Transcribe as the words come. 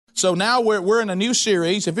So now we're in a new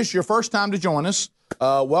series. If it's your first time to join us,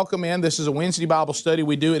 welcome in. This is a Wednesday Bible study.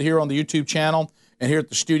 We do it here on the YouTube channel and here at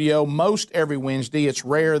the studio most every Wednesday. It's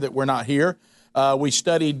rare that we're not here. We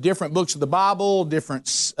study different books of the Bible, different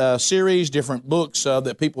series, different books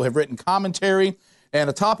that people have written commentary. And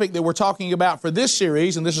a topic that we're talking about for this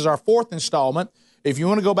series, and this is our fourth installment. If you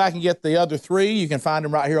want to go back and get the other three, you can find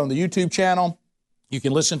them right here on the YouTube channel. You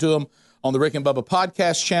can listen to them on the Rick and Bubba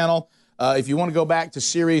podcast channel. If you want to go back to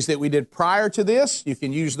series that we did prior to this, you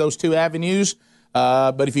can use those two avenues.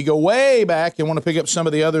 But if you go way back and want to pick up some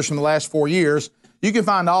of the others from the last 4 years, you can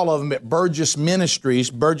find all of them at Burgess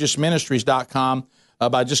Ministries, burgessministries.com,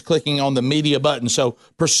 by just clicking on the media button. So,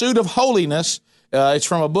 Pursuit of Holiness, it's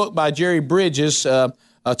from a book by Jerry Burgess,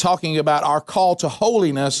 talking about our call to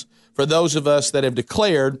holiness for those of us that have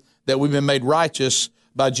declared that we've been made righteous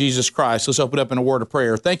by Jesus Christ. Let's open up in a word of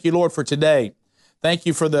prayer. Thank you, Lord, for today. Thank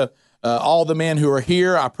you for all the men who are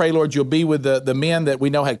here. I pray, Lord, you'll be with the men that we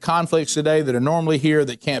know had conflicts today that are normally here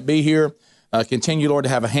that can't be here. Continue, Lord, to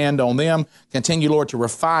have a hand on them. Continue, Lord, to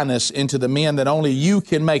refine us into the men that only you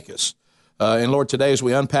can make us. And, Lord, today as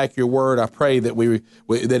we unpack your word, I pray that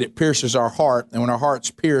that it pierces our heart. And when our heart's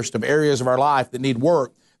pierced of areas of our life that need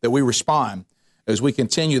work, that we respond as we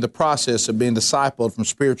continue the process of being discipled from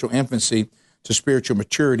spiritual infancy to spiritual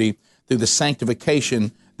maturity through the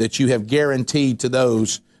sanctification that you have guaranteed to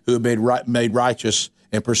those who have been made righteous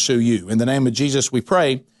and pursue you. In the name of Jesus we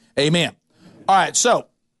pray, amen. All right, so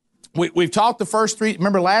we've talked the first three.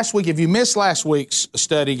 Remember last week, if you missed last week's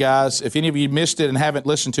study, guys, if any of you missed it and haven't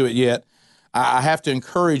listened to it yet, I have to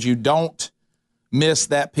encourage you, don't miss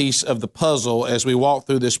that piece of the puzzle as we walk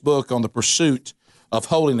through this book on the pursuit of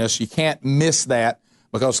holiness. You can't miss that,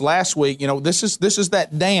 because last week, this is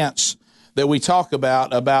that dance that we talk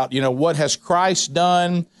about, what has Christ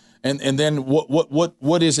done, and then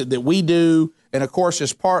what is it that we do? And of course,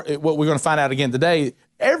 as part what we're going to find out again today,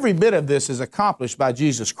 every bit of this is accomplished by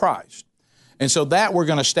Jesus Christ. And so that we're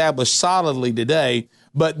going to establish solidly today.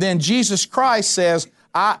 But then Jesus Christ says,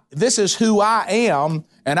 this is who I am,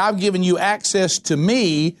 and I've given you access to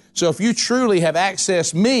me. So if you truly have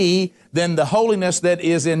accessed me, then the holiness that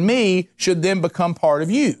is in me should then become part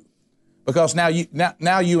of you. Because now you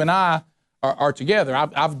and I are together.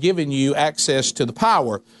 I've given you access to the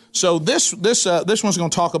power. So this one's going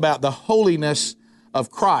to talk about the holiness of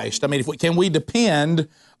Christ. I mean, can we depend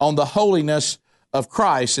on the holiness of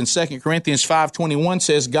Christ? And 2 Corinthians 5:21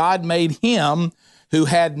 says, God made him who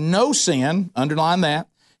had no sin, underline that,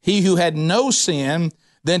 he who had no sin,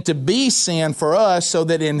 then to be sin for us, so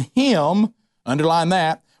that in him, underline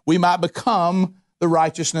that, we might become the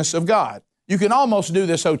righteousness of God. You can almost do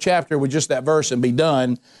this whole chapter with just that verse and be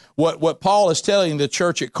done. What Paul is telling the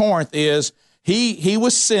church at Corinth is he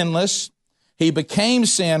was sinless. He became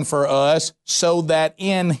sin for us so that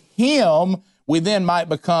in him we then might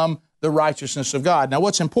become the righteousness of God. Now,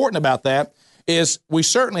 what's important about that is we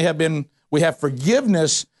certainly have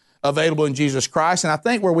forgiveness available in Jesus Christ. And I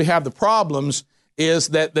think where we have the problems is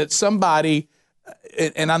that somebody,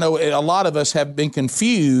 and I know a lot of us have been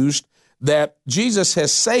confused, that Jesus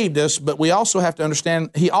has saved us, but we also have to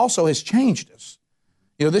understand he also has changed us.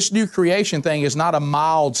 This new creation thing is not a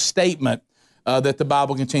mild statement that the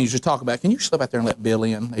Bible continues to talk about. Can you slip out there and let Bill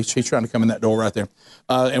in? He's trying to come in that door right there,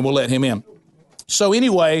 and we'll let him in. So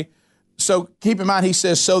anyway, so keep in mind, he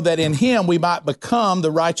says, so that in him we might become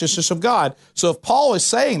the righteousness of God. So if Paul is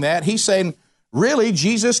saying that, he's saying, really,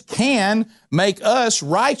 Jesus can make us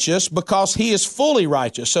righteous because he is fully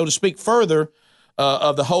righteous. So to speak further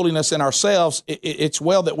of the holiness in ourselves, it's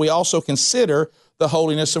well that we also consider the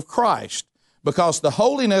holiness of Christ. Because the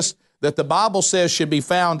holiness that the Bible says should be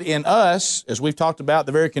found in us, as we've talked about,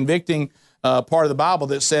 the very convicting part of the Bible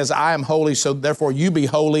that says, I am holy, so therefore you be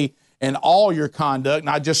holy in all your conduct,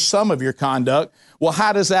 not just some of your conduct. Well,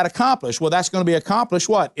 how does that accomplish? Well, that's going to be accomplished,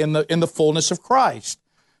 what? In the fullness of Christ.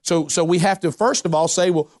 So we have to, first of all,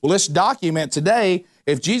 say, well, let's document today,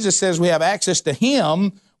 if Jesus says we have access to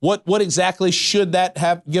him, what exactly should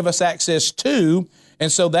that give us access to?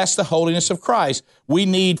 And so that's the holiness of Christ. We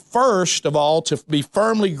need, first of all, to be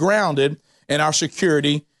firmly grounded in our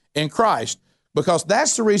security in Christ. Because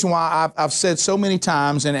that's the reason why I've said so many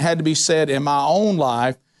times, and it had to be said in my own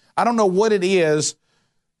life, I don't know what it is,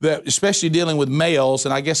 that, especially dealing with males,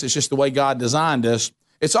 and I guess it's just the way God designed us,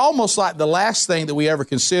 it's almost like the last thing that we ever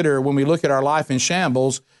consider when we look at our life in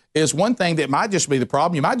shambles is one thing that might just be the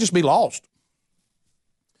problem. You might just be lost.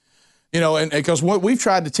 And because what we've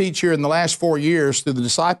tried to teach here in the last 4 years through the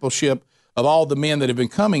discipleship of all the men that have been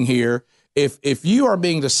coming here if you are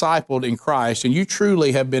being discipled in Christ and you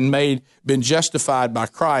truly have been justified by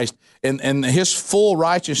Christ, and his full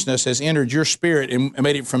righteousness has entered your spirit and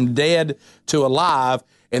made it from dead to alive,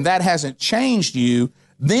 and that hasn't changed you,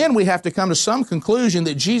 then we have to come to some conclusion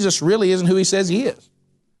that Jesus really isn't who he says he is.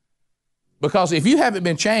 Because if you haven't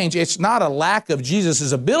been changed, it's not a lack of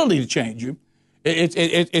Jesus' ability to change you.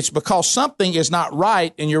 It's because something is not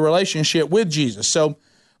right in your relationship with Jesus. So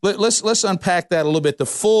let's unpack that a little bit. The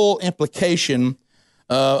full implication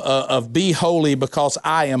of be holy because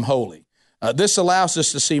I am holy. This allows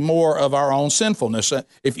us to see more of our own sinfulness.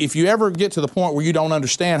 If you ever get to the point where you don't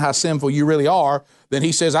understand how sinful you really are, then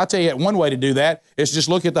he says, I tell you, one way to do that is just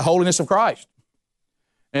look at the holiness of Christ.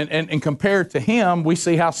 And compared to him, we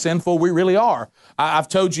see how sinful we really are. I've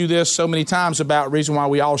told you this so many times about the reason why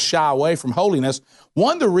we all shy away from holiness.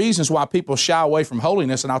 One of the reasons why people shy away from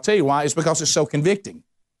holiness, and I'll tell you why, is because it's so convicting.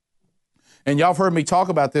 And y'all have heard me talk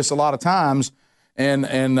about this a lot of times, but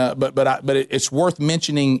it's worth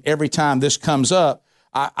mentioning every time this comes up.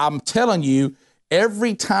 I'm telling you,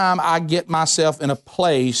 every time I get myself in a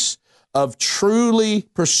place of truly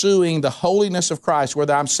pursuing the holiness of Christ,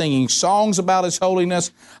 whether I'm singing songs about his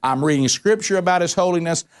holiness, I'm reading scripture about his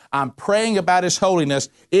holiness, I'm praying about his holiness,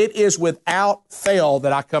 it is without fail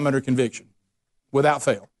that I come under conviction. Without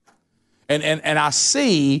fail. And I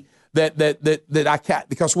see that I can't,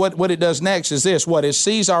 because what it does next is this: it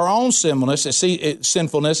sees our own sinfulness,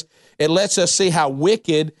 it lets us see how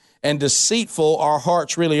wicked and deceitful our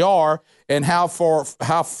hearts really are, and how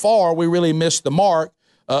far we really miss the mark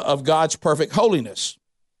of God's perfect holiness.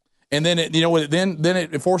 And then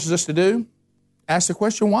it forces us to do? Ask the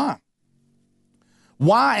question, why?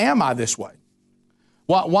 Why am I this way?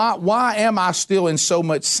 Why am I still in so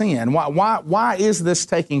much sin? Why is this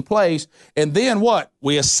taking place? And then what?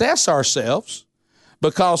 We assess ourselves,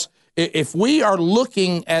 because if we are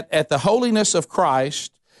looking at the holiness of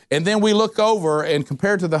Christ, and then we look over and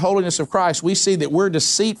compared to the holiness of Christ, we see that we're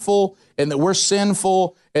deceitful and that we're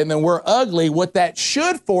sinful and that we're ugly. What that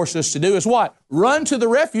should force us to do is what? Run to the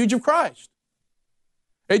refuge of Christ.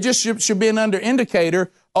 It just should be an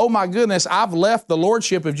indicator. Oh my goodness, I've left the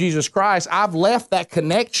lordship of Jesus Christ. I've left that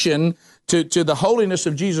connection to the holiness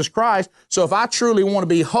of Jesus Christ. So if I truly want to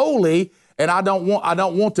be holy, and I don't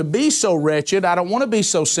want to be so wretched, I don't want to be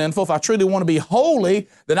so sinful, if I truly want to be holy,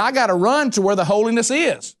 then I got to run to where the holiness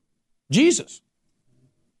is. Jesus.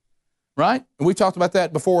 Right? And we talked about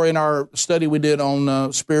that before in our study we did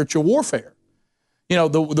on spiritual warfare. You know,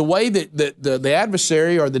 the way that the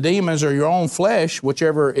adversary or the demons or your own flesh,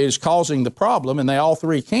 whichever is causing the problem, and they all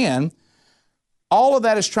three can, all of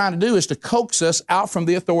that is trying to do is to coax us out from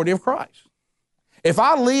the authority of Christ. If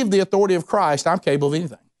I leave the authority of Christ, I'm capable of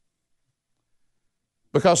anything.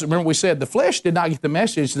 Because remember we said the flesh did not get the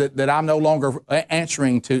message that I'm no longer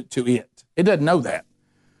answering to it. It doesn't know that.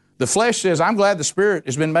 The flesh says, I'm glad the spirit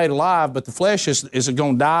has been made alive, but the flesh is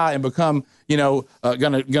going to die and become, going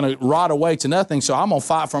to rot away to nothing, so I'm going to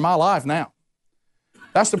fight for my life now.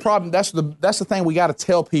 That's the problem. That's the thing we got to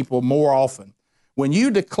tell people more often. When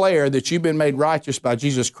you declare that you've been made righteous by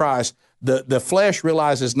Jesus Christ, the flesh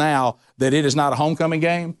realizes now that it is not a homecoming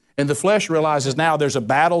game, and the flesh realizes now there's a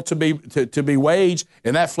battle to be waged,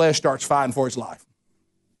 and that flesh starts fighting for its life.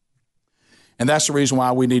 And that's the reason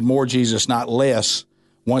why we need more Jesus, not less,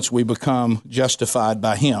 once we become justified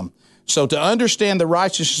by him. So to understand the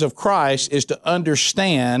righteousness of Christ is to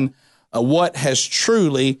understand what has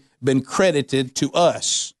truly been credited to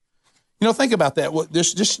us. Think about that.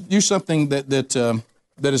 Just use something that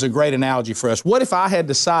is a great analogy for us. What if I had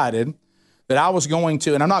decided that I was going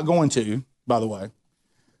to, and I'm not going to, by the way,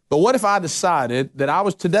 but what if I decided that I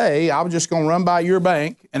was just going to run by your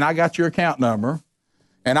bank and I got your account number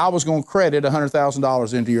and I was going to credit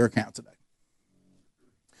 $100,000 into your account today?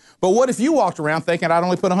 But what if you walked around thinking I'd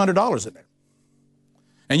only put $100 in there?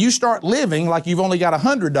 And you start living like you've only got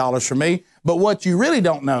 $100 from me, but what you really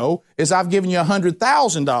don't know is I've given you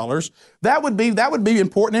 $100,000. That would be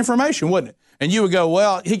important information, wouldn't it? And you would go,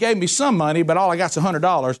 well, he gave me some money, but all I got's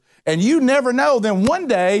 $100. And you never know. Then one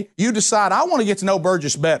day you decide, I want to get to know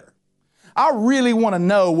Burgess better. I really want to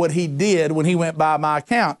know what he did when he went by my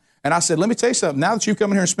account. And I said, let me tell you something. Now that you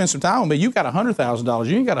come in here and spend some time with me, you got $100,000.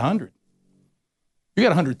 You ain't got 100. You got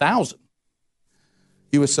 100,000.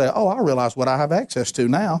 You would say, oh, I realize what I have access to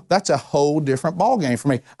now. That's a whole different ballgame for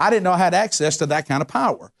me. I didn't know I had access to that kind of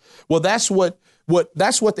power. Well, that's what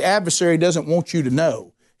the adversary doesn't want you to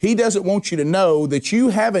know. He doesn't want you to know that you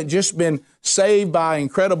haven't just been saved by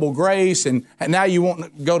incredible grace and now you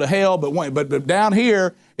won't go to hell, but down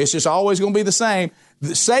here, it's just always going to be the same.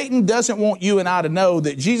 Satan doesn't want you and I to know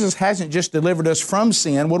that Jesus hasn't just delivered us from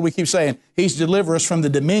sin. What do we keep saying? He's delivered us from the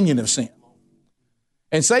dominion of sin.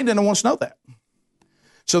 And Satan didn't want us to know that.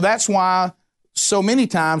 So that's why so many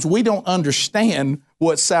times we don't understand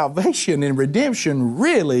what salvation and redemption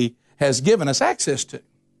really has given us access to.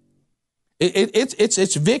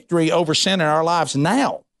 It's victory over sin in our lives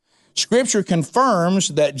now. Scripture confirms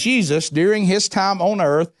that Jesus, during his time on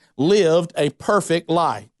earth, lived a perfect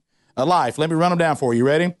life. Let me run them down for you.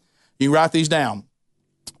 Ready? You write these down.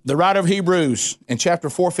 The writer of Hebrews in chapter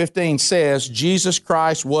 4:15 says Jesus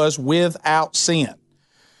Christ was without sin.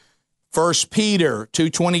 1 Peter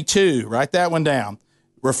 2:22, write that one down,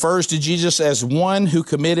 refers to Jesus as one who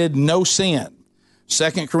committed no sin.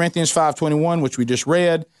 2 Corinthians 5:21, which we just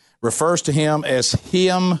read, refers to him as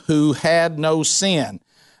him who had no sin.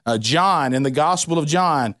 John, in the Gospel of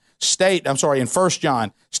John, in 1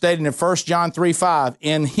 John, stated in 1 John 3:5,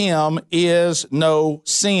 in him is no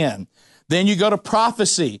sin. Then you go to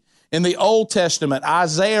prophecy. In the Old Testament,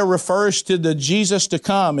 Isaiah refers to the Jesus to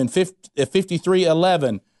come in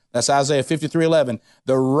 53:11. That's Isaiah 53:11,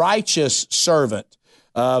 the righteous servant.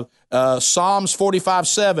 Psalms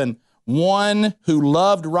 45:7, one who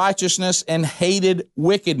loved righteousness and hated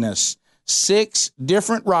wickedness. 6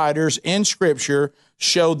 different writers in Scripture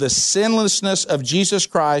show the sinlessness of Jesus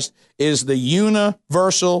Christ is the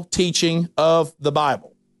universal teaching of the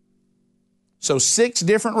Bible. So 6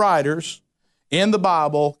 different writers in the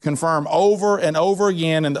Bible confirm over and over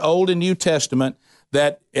again in the Old and New Testament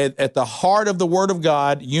that at the heart of the Word of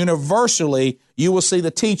God, universally, you will see the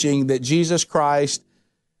teaching that Jesus Christ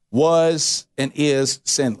was and is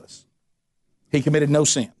sinless. He committed no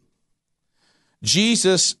sin.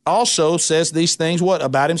 Jesus also says these things, what?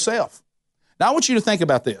 About himself. Now, I want you to think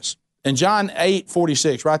about this. In John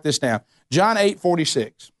 8:46, write this down. John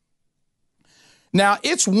 8:46. Now,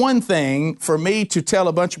 it's one thing for me to tell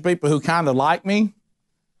a bunch of people who kind of like me,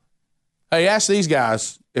 hey, ask these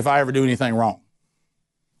guys if I ever do anything wrong.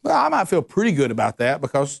 Well, I might feel pretty good about that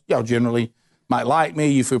because y'all generally might like me.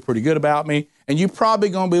 You feel pretty good about me. And you're probably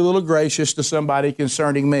going to be a little gracious to somebody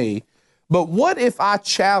concerning me. But what if I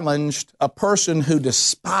challenged a person who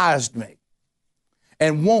despised me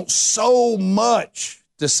and wants so much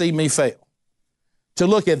to see me fail, to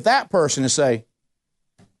look at that person and say,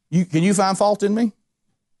 can you find fault in me?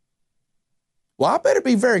 Well, I better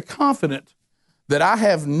be very confident that I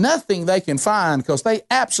have nothing they can find because they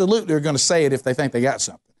absolutely are going to say it if they think they got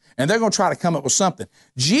something. And they're going to try to come up with something.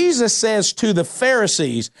 Jesus says to the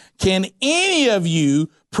Pharisees, can any of you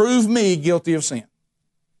prove me guilty of sin?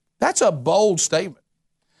 That's a bold statement.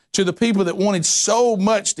 To the people that wanted so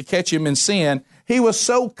much to catch him in sin, he was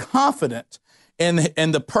so confident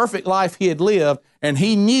in the perfect life he had lived, and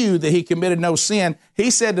he knew that he committed no sin.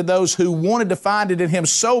 He said to those who wanted to find it in him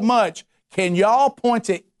so much, can y'all point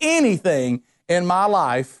to anything in my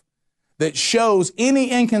life that shows any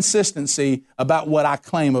inconsistency about what I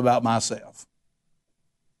claim about myself?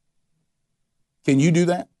 Can you do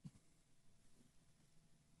that?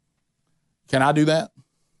 Can I do that?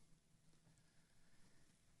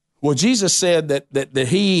 Well, Jesus said that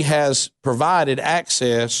he has provided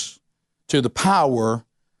access to the power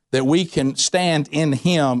that we can stand in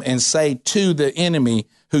him and say to the enemy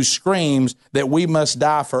who screams that we must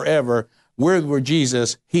die forever, we're with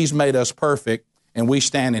Jesus, he's made us perfect, and we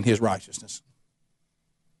stand in his righteousness.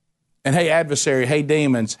 And hey, adversary, hey,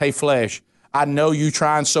 demons, hey, flesh, I know you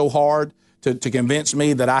trying so hard to convince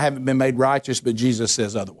me that I haven't been made righteous, but Jesus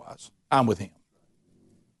says otherwise. I'm with him.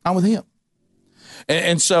 I'm with him.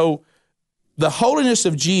 And so the holiness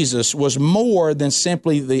of Jesus was more than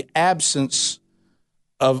simply the absence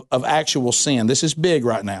of actual sin. This is big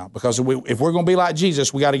right now because if we're going to be like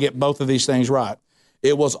Jesus, we got to get both of these things right.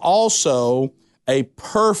 It was also a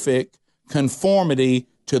perfect conformity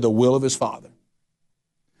to the will of his Father.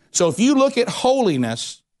 So if you look at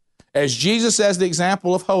holiness as Jesus as the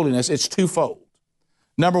example of holiness, it's twofold.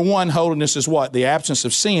 Number one, holiness is what? The absence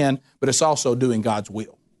of sin, but it's also doing God's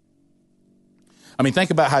will. I mean,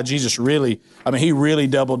 think about how Jesus he really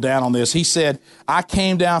doubled down on this. He said, I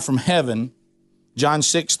came down from heaven, John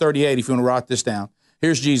 6:38, if you want to write this down.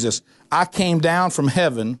 Here's Jesus. I came down from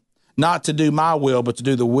heaven not to do my will, but to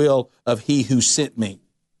do the will of he who sent me.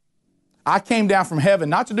 I came down from heaven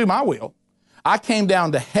not to do my will. I came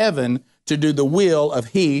down to heaven to do the will of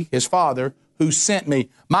he, his Father, who sent me.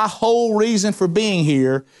 My whole reason for being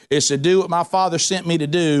here is to do what my Father sent me to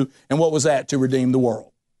do. And what was that? To redeem the world.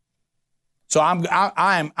 So I'm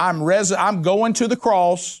going to the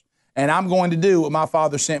cross, and I'm going to do what my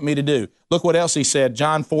Father sent me to do. Look what else he said,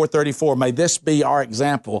 John 4:34. May this be our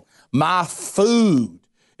example. My food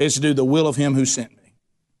is to do the will of him who sent me.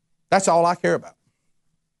 That's all I care about.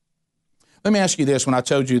 Let me ask you this. When I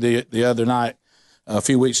told you the other night, a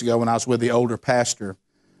few weeks ago when I was with the older pastor,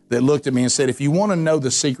 that looked at me and said, if you want to know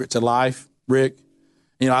the secret to life, Rick,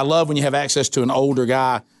 I love when you have access to an older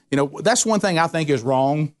guy. That's one thing I think is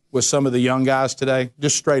wrong with some of the young guys today,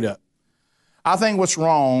 just straight up. I think what's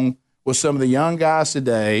wrong with some of the young guys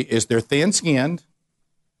today is they're thin-skinned,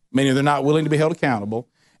 meaning they're not willing to be held accountable.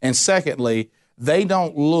 And secondly, they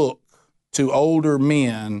don't look to older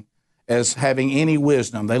men as having any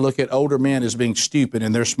wisdom. They look at older men as being stupid,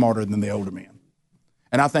 and they're smarter than the older men.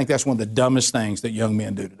 And I think that's one of the dumbest things that young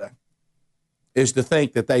men do today, is to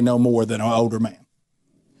think that they know more than an older man.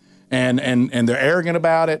 And they're arrogant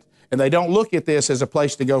about it, and they don't look at this as a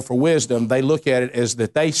place to go for wisdom. They look at it as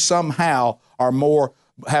that they somehow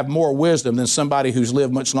have more wisdom than somebody who's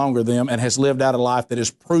lived much longer than them and has lived out a life that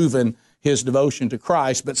has proven his devotion to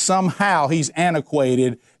Christ, but somehow he's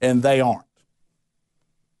antiquated and they aren't.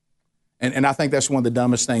 And I think that's one of the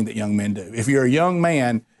dumbest things that young men do. If you're a young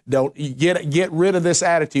man, don't get rid of this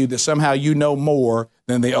attitude that somehow you know more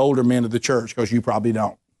than the older men of the church, because you probably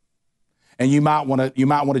don't. And you might want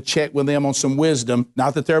to check with them on some wisdom,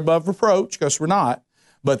 not that they're above reproach, because we're not,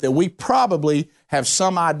 but that we probably have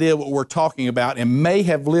some idea what we're talking about and may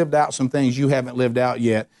have lived out some things you haven't lived out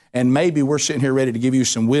yet, and maybe we're sitting here ready to give you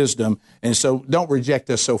some wisdom, and so don't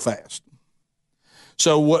reject us so fast.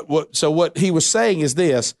 So what he was saying is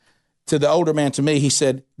this, to the older man, to me, he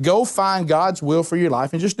said, go find God's will for your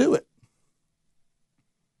life and just do it.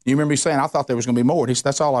 You remember me saying, I thought there was going to be more. He said,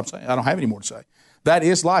 that's all I'm saying. I don't have any more to say. That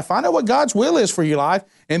is life. Find out what God's will is for your life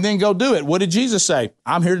and then go do it. What did Jesus say?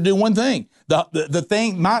 I'm here to do one thing. The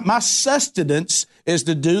thing, my sustenance is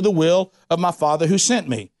to do the will of my Father who sent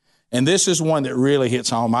me. And this is one that really hits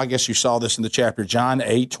home. I guess you saw this in the chapter, John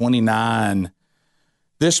 8:29.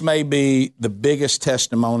 This may be the biggest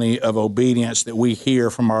testimony of obedience that we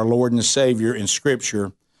hear from our Lord and Savior in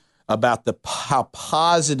Scripture about how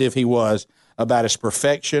positive he was about his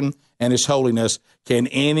perfection and his holiness. Can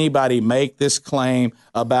anybody make this claim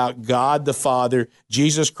about God the Father?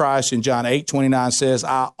 Jesus Christ in John 8:29 says,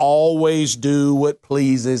 I always do what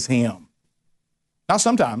pleases him. Not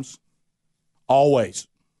sometimes, always.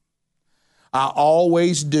 I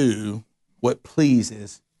always do what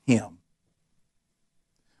pleases him.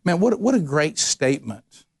 Man, what a great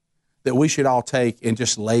statement that we should all take and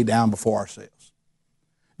just lay down before ourselves.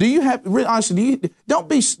 Honestly,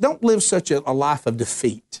 don't live such a life of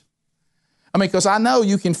defeat. I mean, because I know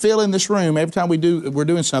you can feel in this room every time we're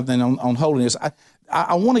doing something on holiness.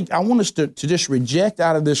 I want us to just reject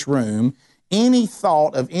out of this room any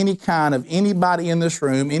thought of any kind of anybody in this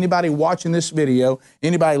room, anybody watching this video,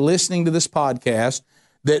 anybody listening to this podcast,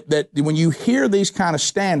 that when you hear these kind of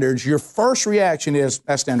standards, your first reaction is,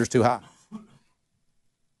 that standard's too high.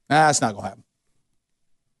 That's not going to happen.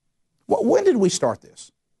 When did we start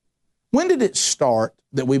this? When did it start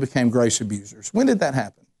that we became grace abusers? When did that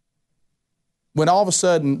happen? When all of a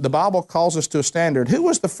sudden the Bible calls us to a standard. Who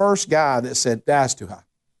was the first guy that said, that's too high?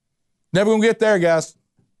 Never going to get there, guys.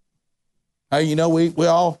 Hey, we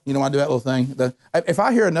all, I do that little thing. If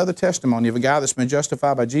I hear another testimony of a guy that's been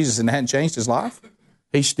justified by Jesus and hadn't changed his life,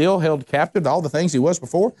 he's still held captive to all the things he was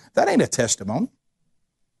before, that ain't a testimony.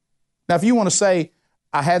 Now, if you want to say,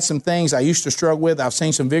 I had some things I used to struggle with, I've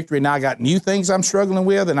seen some victory, now I got new things I'm struggling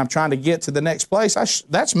with, and I'm trying to get to the next place,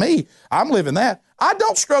 that's me. I'm living that. I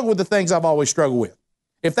don't struggle with the things I've always struggled with.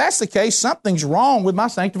 If that's the case, something's wrong with my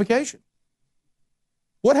sanctification.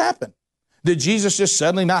 What happened? Did Jesus just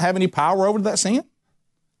suddenly not have any power over that sin?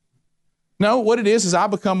 No, what it is I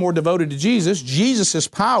become more devoted to Jesus. Jesus'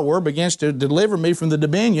 power begins to deliver me from the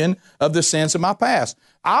dominion of the sins of my past.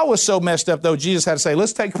 I was so messed up, though, Jesus had to say,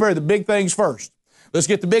 let's take care of the big things first. Let's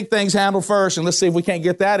get the big things handled first, and let's see if we can't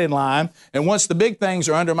get that in line. And once the big things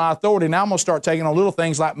are under my authority, now I'm going to start taking on little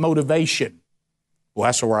things like motivation. Well,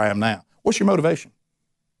 that's where I am now. What's your motivation?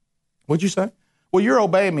 What'd you say? Well, you're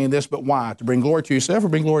obeying me in this, but why? To bring glory to yourself or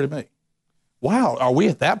bring glory to me? Wow, are we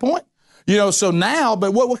at that point? So now,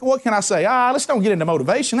 but what can I say? Let's don't get into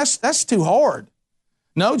motivation. That's too hard.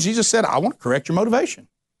 No, Jesus said, I want to correct your motivation.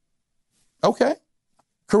 Okay,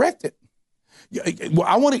 correct it.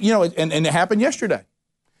 I want to, and it happened yesterday.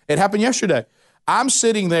 It happened yesterday. I'm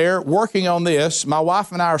sitting there working on this. My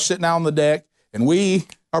wife and I are sitting out on the deck, and we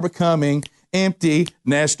are becoming empty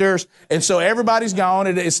nesters. And so everybody's gone,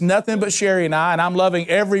 and it's nothing but Sherry and I, and I'm loving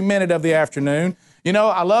every minute of the afternoon.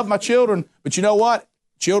 I love my children, but you know what?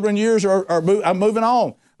 Children years I'm moving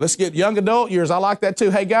on. Let's get young adult years. I like that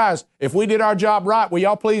too. Hey, guys, if we did our job right, will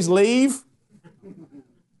y'all please leave?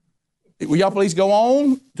 Will y'all please go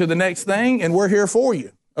on to the next thing? And we're here for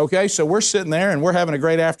you. Okay, so we're sitting there and we're having a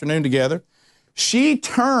great afternoon together. She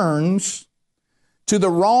turns to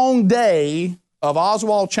the wrong day of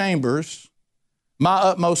Oswald Chambers, my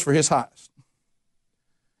utmost for his highest.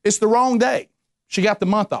 It's the wrong day. She got the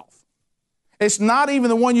month off. It's not even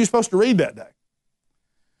the one you're supposed to read that day.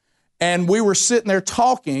 And we were sitting there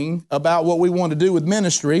talking about what we wanted to do with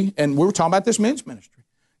ministry, and we were talking about this men's ministry.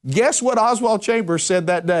 Guess what Oswald Chambers said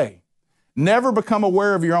that day? Never become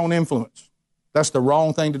aware of your own influence. That's the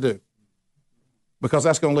wrong thing to do, because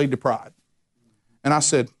that's going to lead to pride. And I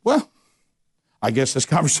said, well, I guess this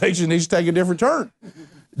conversation needs to take a different turn.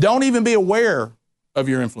 Don't even be aware of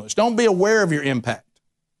your influence. Don't be aware of your impact.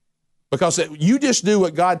 Because you just do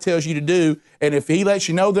what God tells you to do, and if He lets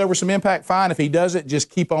you know there was some impact, fine. If He doesn't, just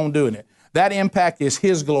keep on doing it. That impact is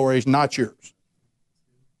His glory, not yours.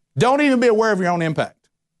 Don't even be aware of your own impact.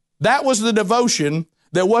 That was the devotion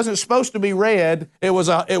that wasn't supposed to be read. It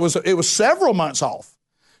was several months off.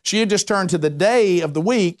 She had just turned to the day of the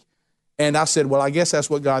week, and I said, well, I guess that's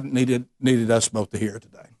what God needed us both to hear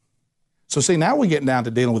today. So see, now we're getting down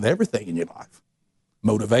to dealing with everything in your life.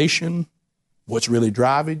 Motivation, what's really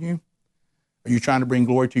driving you. Are you trying to bring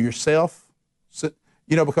glory to yourself? So,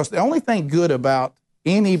 because the only thing good about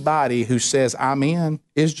anybody who says I'm in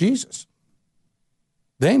is Jesus.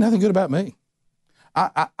 There ain't nothing good about me.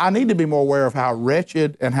 I need to be more aware of how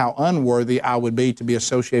wretched and how unworthy I would be to be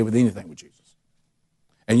associated with anything with Jesus.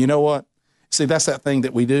 And you know what? See, that's that thing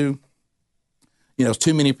that we do.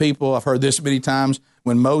 Too many people, I've heard this many times,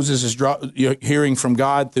 when Moses is hearing from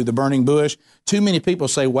God through the burning bush, too many people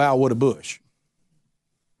say, wow, what a bush.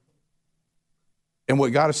 And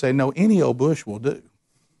what God is saying, no, any old bush will do.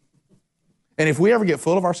 And if we ever get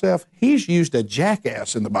full of ourselves, He's used a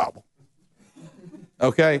jackass in the Bible.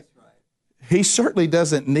 Okay? He certainly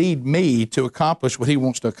doesn't need me to accomplish what He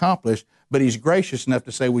wants to accomplish, but He's gracious enough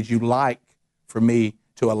to say, would you like for me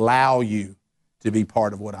to allow you to be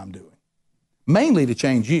part of what I'm doing? Mainly to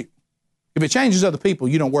change you. If it changes other people,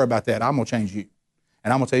 you don't worry about that. I'm going to change you.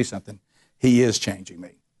 And I'm going to tell you something. He is changing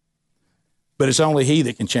me. But it's only He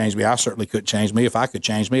that can change me. I certainly couldn't change me. If I could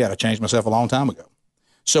change me, I'd have changed myself a long time ago.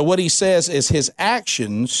 So what He says is His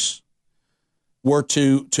actions were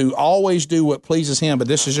to always do what pleases Him, but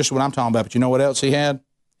this is just what I'm talking about. But you know what else He had?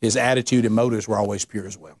 His attitude and motives were always pure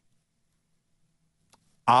as well.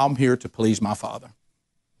 I'm here to please my Father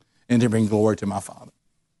and to bring glory to my Father.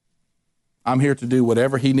 I'm here to do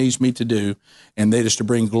whatever He needs me to do, and that is to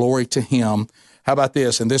bring glory to Him. How about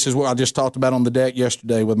this? And this is what I just talked about on the deck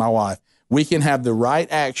yesterday with my wife. We can have the right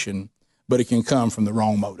action, but it can come from the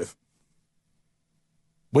wrong motive.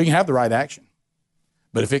 We can have the right action,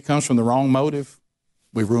 but if it comes from the wrong motive,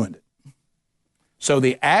 we've ruined it. So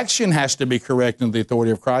the action has to be correct in the authority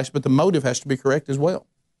of Christ, but the motive has to be correct as well.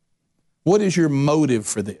 What is your motive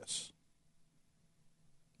for this?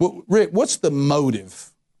 Rick, what's the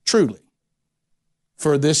motive, truly,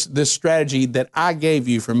 for this strategy that I gave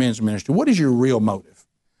you for men's ministry? What is your real motive?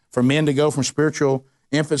 For men to go from spiritual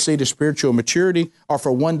infancy to spiritual maturity, or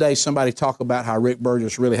for one day somebody talk about how Rick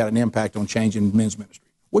Burgess really had an impact on changing men's ministry?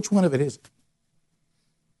 Which one of it is it?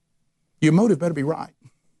 Your motive better be right.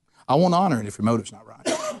 I won't honor it if your motive's not right.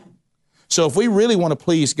 So if we really want to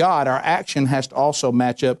please God, our action has to also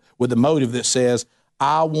match up with the motive that says,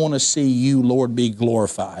 I want to see you, Lord, be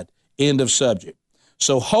glorified. End of subject.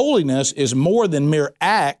 So holiness is more than mere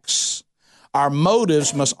acts. Our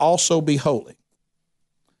motives must also be holy.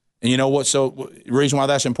 And you know what? So the reason why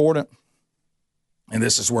that's important, and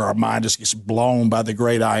this is where our mind just gets blown by the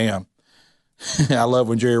great I am. I love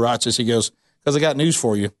when Jerry writes this. He goes, because I got news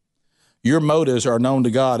for you. Your motives are known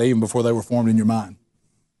to God even before they were formed in your mind.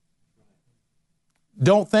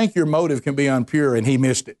 Don't think your motive can be unpure and He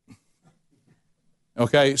missed it.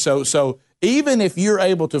 Okay, so even if you're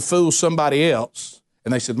able to fool somebody else,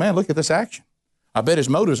 and they said, man, look at this action. I bet his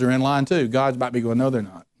motives are in line too. God might be going, no, they're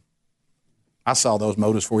not. I saw those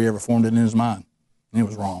motives before He ever formed it in His mind, and it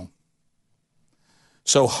was wrong.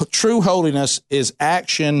 So true holiness is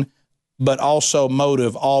action, but also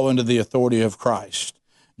motive, all under the authority of Christ.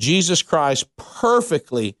 Jesus Christ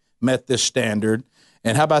perfectly met this standard.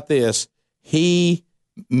 And how about this? He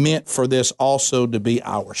meant for this also to be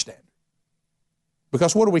our standard.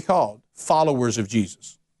 Because what are we called? Followers of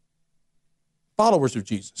Jesus. Followers of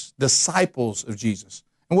Jesus. Disciples of Jesus.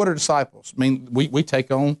 And what are disciples? I mean, we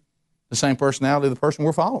take on the same personality of the person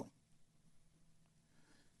we're following.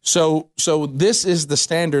 So this is the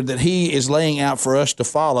standard that He is laying out for us to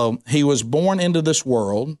follow. He was born into this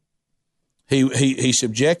world. He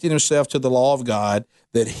subjected Himself to the law of God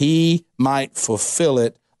that He might fulfill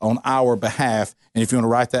it on our behalf. And if you want to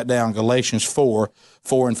write that down, Galatians 4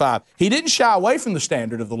 and 5. He didn't shy away from the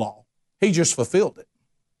standard of the law. He just fulfilled it.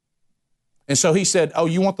 And so He said, oh,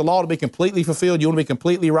 you want the law to be completely fulfilled? You want to be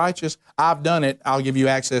completely righteous? I've done it. I'll give you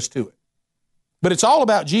access to it. But it's all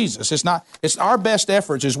about Jesus. It's our best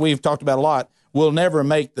efforts, as we've talked about a lot. will never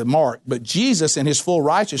make the mark. But Jesus in his full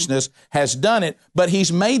righteousness has done it, but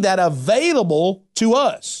he's made that available to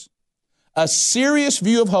us. A serious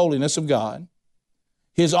view of holiness of God,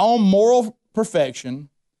 his own moral perfection,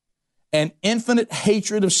 and infinite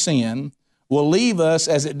hatred of sin will leave us,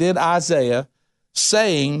 as it did Isaiah,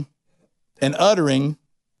 saying and uttering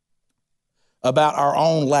about our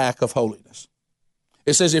own lack of holiness.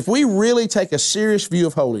 It says if we really take a serious view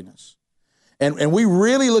of holiness and we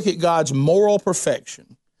really look at God's moral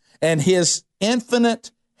perfection and his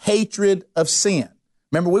infinite hatred of sin.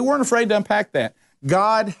 Remember, we weren't afraid to unpack that.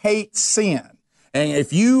 God hates sin. And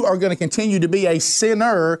if you are going to continue to be a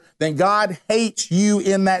sinner, then God hates you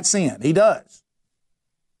in that sin. He does.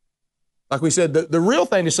 Like we said, the real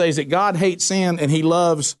thing to say is that God hates sin and he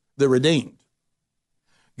loves the redeemed.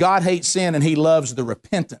 God hates sin and he loves the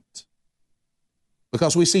repentant.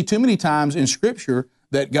 Because we see too many times in Scripture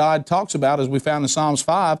that God talks about, as we found in Psalms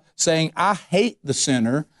 5, saying, I hate the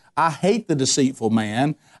sinner, I hate the deceitful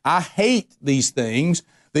man, I hate these things.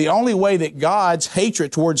 The only way that God's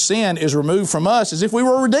hatred towards sin is removed from us is if we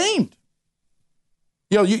were redeemed.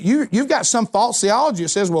 You know, you've got some false theology that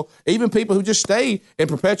says, well, even people who just stay in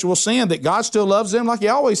perpetual sin, that God still loves them like he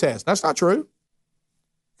always has. That's not true.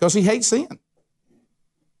 Because he hates sin.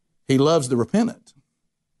 He loves the repentant.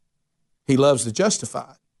 He loves the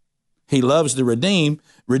justified. He loves the redeemed,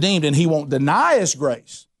 and he won't deny his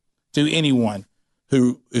grace to anyone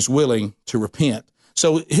who is willing to repent.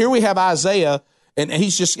 So here we have Isaiah, and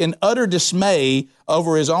he's just in utter dismay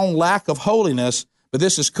over his own lack of holiness, but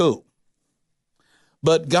this is cool.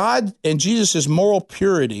 But God and Jesus' moral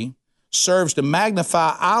purity serves to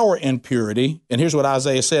magnify our impurity. And here's what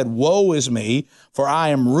Isaiah said, woe is me, for I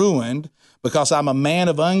am ruined, because I'm a man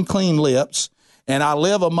of unclean lips, and I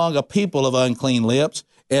live among a people of unclean lips,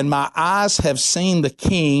 and my eyes have seen the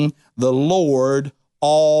King, the Lord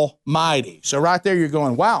Almighty. So right there you're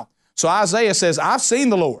going, wow. So Isaiah says, I've seen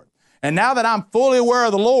the Lord. And now that I'm fully aware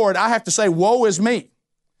of the Lord, I have to say, woe is me.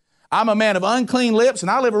 I'm a man of unclean lips, and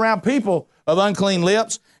I live around people of unclean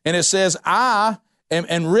lips. And it says, I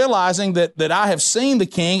am realizing that I have seen the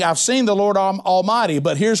King, I've seen the Lord Almighty.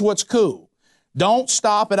 But here's what's cool. Don't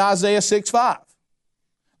stop at Isaiah 6:5.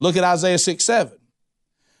 Look at Isaiah 6:7.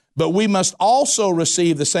 But we must also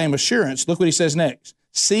receive the same assurance. Look what he says next.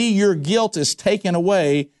 See, your guilt is taken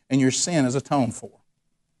away and your sin is atoned for.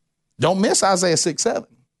 Don't miss Isaiah 6:7.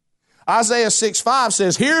 Isaiah 6:5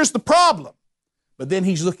 says, here's the problem. But then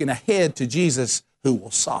he's looking ahead to Jesus who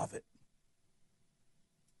will solve it.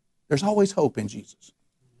 There's always hope in Jesus.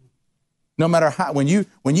 No matter how, when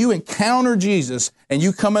you encounter Jesus and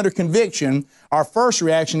you come under conviction, our first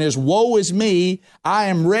reaction is, woe is me, I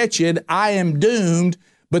am wretched, I am doomed.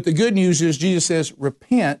 But the good news is Jesus says,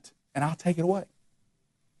 repent and I'll take it away.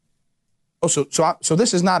 Oh, so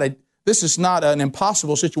this is not an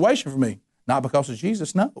impossible situation for me. Not because of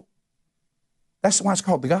Jesus, no. That's why it's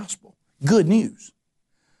called the gospel. Good news.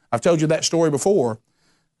 I've told you that story before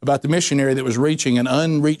about the missionary that was reaching an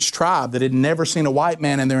unreached tribe that had never seen a white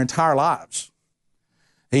man in their entire lives.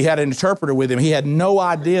 He had an interpreter with him. He had no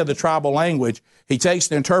idea the tribal language. He takes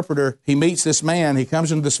the interpreter. He meets this man. He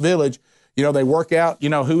comes into this village. You know, they work out,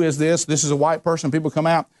 who is this? This is a white person. People come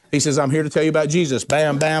out. He says, I'm here to tell you about Jesus.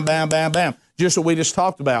 Bam, bam, bam, bam, bam. Just what we just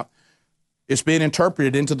talked about. It's being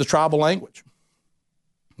interpreted into the tribal language.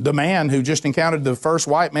 The man who just encountered the first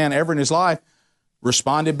white man ever in his life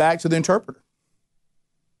responded back to the interpreter.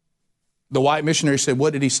 The white missionary said,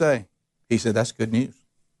 what did he say? He said, that's good news.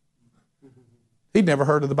 He'd never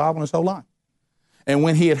heard of the Bible in his whole life. And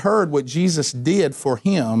when he had heard what Jesus did for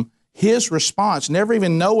him, his response, never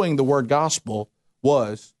even knowing the word gospel,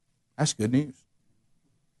 was, that's good news.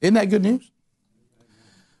 Isn't that good news?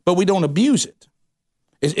 But we don't abuse it.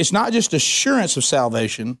 It's not just assurance of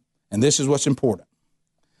salvation, and this is what's important,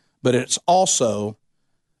 but it's also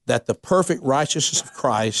that the perfect righteousness of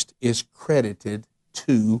Christ is credited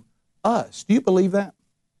to us. Do you believe that?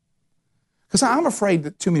 Because I'm afraid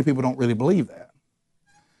that too many people don't really believe that.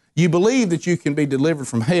 You believe that you can be delivered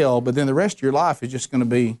from hell, but then the rest of your life is just going to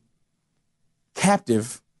be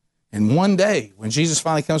captive. And one day, when Jesus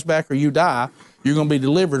finally comes back or you die, you're going to be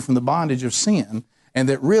delivered from the bondage of sin, and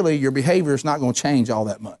that really your behavior is not going to change all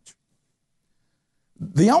that much.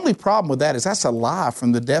 The only problem with that is that's a lie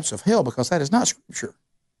from the depths of hell, because that is not Scripture.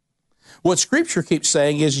 What Scripture keeps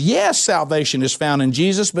saying is, yes, salvation is found in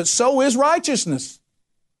Jesus, but so is righteousness.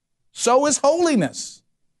 So is holiness.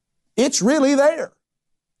 It's really there.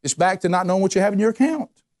 It's back to not knowing what you have in your account.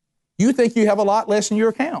 You think you have a lot less in your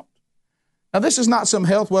account. Now, this is not some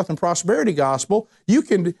health, wealth, and prosperity gospel. You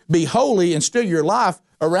can be holy and still your life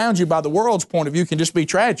around you by the world's point of view can just be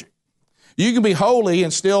tragic. You can be holy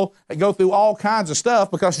and still go through all kinds of stuff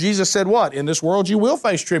because Jesus said what? In this world you will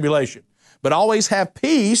face tribulation, but always have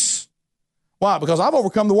peace. Why? Because I've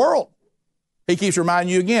overcome the world. He keeps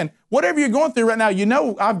reminding you again, whatever you're going through right now, you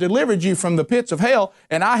know I've delivered you from the pits of hell,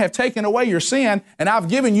 and I have taken away your sin, and I've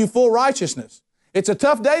given you full righteousness. It's a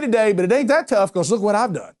tough day today, but it ain't that tough because look what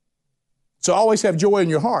I've done. So always have joy in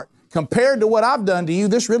your heart. Compared to what I've done to you,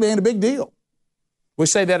 this really ain't a big deal. We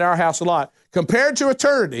say that at our house a lot. Compared to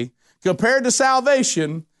eternity, compared to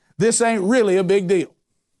salvation, this ain't really a big deal.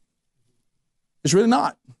 It's really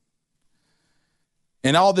not.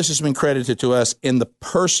 And all this has been credited to us in the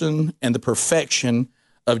person and the perfection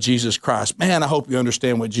of Jesus Christ. Man, I hope you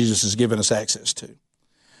understand what Jesus has given us access to.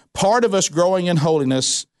 Part of us growing in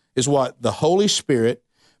holiness is what? The Holy Spirit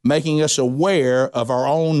making us aware of our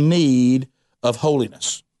own need of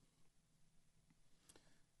holiness.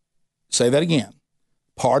 Say that again.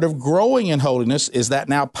 Part of growing in holiness is that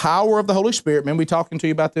now power of the Holy Spirit. Remember we talking to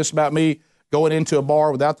you about this, about me going into a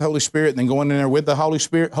bar without the Holy Spirit and then going in there with the Holy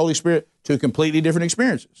Spirit, two completely different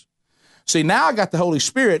experiences. See, now I got the Holy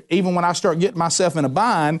Spirit. Even when I start getting myself in a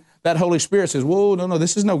bind, that Holy Spirit says, whoa, no,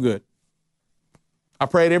 this is no good. I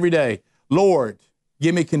pray it every day. Lord,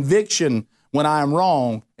 give me conviction when I am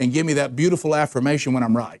wrong and give me that beautiful affirmation when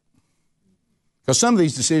I'm right. Because some of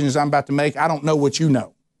these decisions I'm about to make, I don't know what you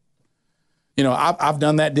know. You know, I've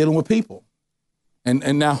done that dealing with people.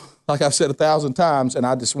 And now, like I've said 1,000 times, and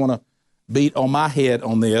I just want to beat on my head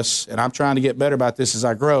on this, and I'm trying to get better about this as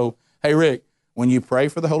I grow. Hey, Rick, when you pray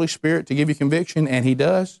for the Holy Spirit to give you conviction, and He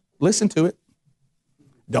does, listen to it.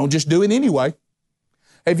 Don't just do it anyway.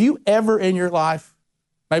 Have you ever in your life,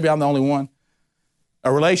 maybe I'm the only one,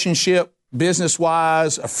 a relationship,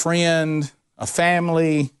 business-wise, a friend, a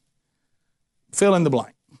family, fill in the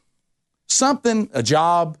blank, something, a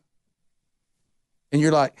job, and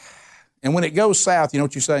you're like, and when it goes south, you know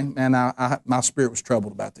what you say? Man, my spirit was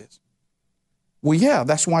troubled about this. Well, yeah,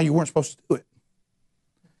 that's why you weren't supposed to do it.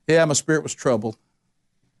 Yeah, my spirit was troubled.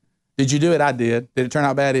 Did you do it? I did. Did it turn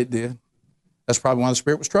out bad? It did. That's probably why the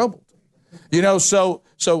spirit was troubled. You know, so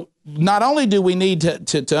not only do we need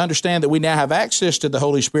to understand that we now have access to the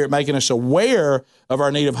Holy Spirit making us aware of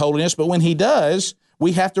our need of holiness, but when He does,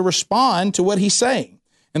 we have to respond to what He's saying.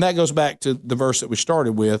 And that goes back to the verse that we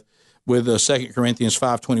started with 2 Corinthians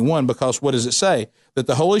 5:21, because what does it say? That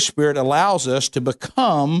the Holy Spirit allows us to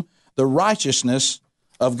become the righteousness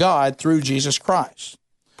of God through Jesus Christ.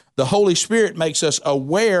 The Holy Spirit makes us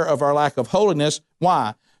aware of our lack of holiness.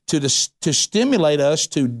 Why? To stimulate us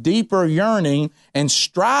to deeper yearning and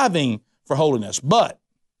striving for holiness. But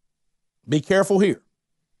be careful here.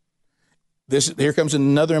 Here comes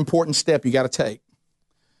another important step you got to take.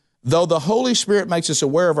 Though the Holy Spirit makes us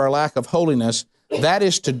aware of our lack of holiness, that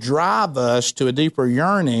is to drive us to a deeper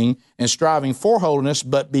yearning and striving for holiness,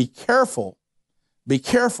 but be careful,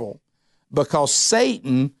 because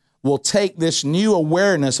Satan will take this new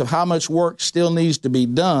awareness of how much work still needs to be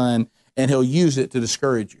done, and he'll use it to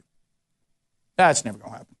discourage you. That's never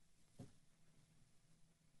going to happen.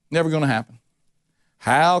 Never going to happen.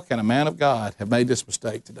 How can a man of God have made this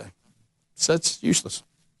mistake today? That's useless.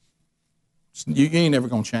 You ain't never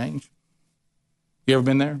going to change. You ever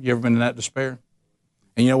been there? You ever been in that despair?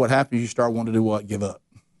 And you know what happens? You start wanting to do what? Give up.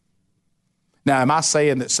 Now, am I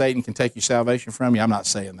saying that Satan can take your salvation from you? I'm not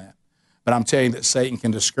saying that. But I'm telling you that Satan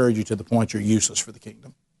can discourage you to the point you're useless for the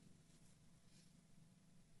kingdom.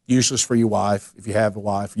 Useless for your wife, if you have a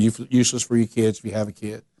wife. Useless for your kids, if you have a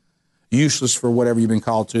kid. Useless for whatever you've been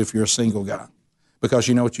called to if you're a single guy. Because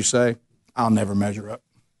you know what you say? I'll never measure up.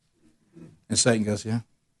 And Satan goes, yeah.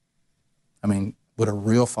 I mean, would a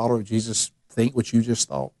real follower of Jesus think what you just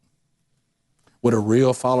thought? Would a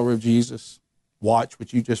real follower of Jesus watch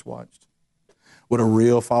what you just watched? Would a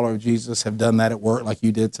real follower of Jesus have done that at work like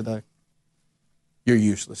you did today? You're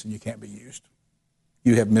useless and you can't be used.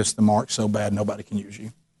 You have missed the mark so bad nobody can use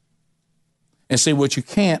you. And see, what you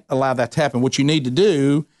can't allow that to happen. What you need to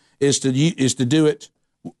do is to do it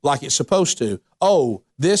like it's supposed to. Oh,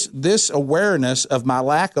 this awareness of my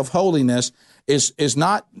lack of holiness is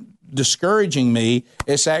not discouraging me.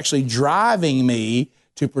 It's actually driving me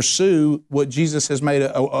to pursue what Jesus has made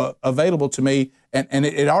available to me, and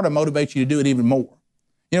it ought to motivate you to do it even more.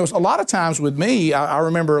 You know, a lot of times with me, I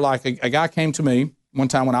remember like a guy came to me one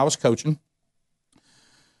time when I was coaching,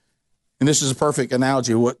 and this is a perfect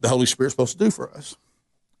analogy of what the Holy Spirit's supposed to do for us.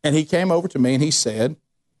 And he came over to me and he said,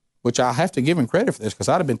 which I have to give him credit for this because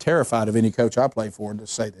I'd have been terrified of any coach I played for to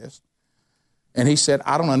say this. And he said,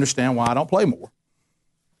 I don't understand why I don't play more.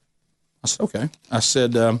 I said, okay. I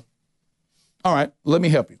said, all right, let me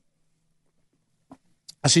help you.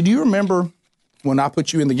 I said, do you remember when I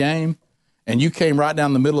put you in the game and you came right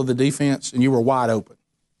down the middle of the defense and you were wide open.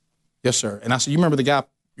 Yes, sir. And I said, you remember the guy,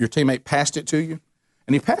 your teammate passed it to you?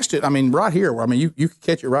 And he passed it, right here. You could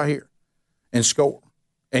catch it right here and score.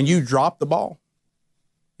 And you dropped the ball.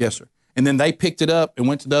 Yes, sir. And then they picked it up and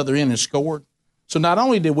went to the other end and scored. So not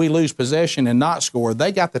only did we lose possession and not score,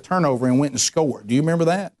 they got the turnover and went and scored. Do you remember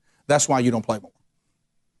that? That's why you don't play more.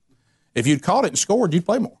 If you'd caught it and scored, you'd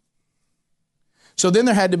play more. So then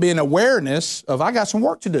there had to be an awareness of, I got some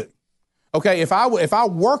work to do. Okay, if I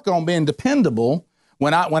work on being dependable,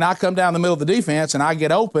 when I come down the middle of the defense and I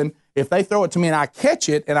get open, if they throw it to me and I catch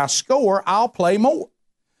it and I score, I'll play more.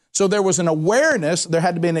 So there was an awareness, there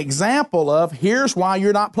had to be an example of, here's why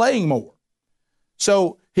you're not playing more.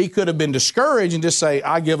 So he could have been discouraged and just say,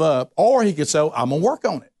 I give up, or he could say, I'm going to work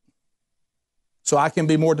on it so I can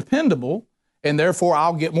be more dependable, and therefore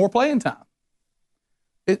I'll get more playing time.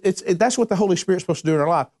 That's what the Holy Spirit's supposed to do in our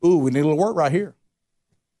life. Ooh, we need a little work right here.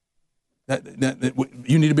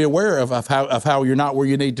 You need to be aware of how you're not where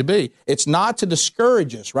you need to be. It's not to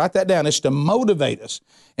discourage us. Write that down. It's to motivate us.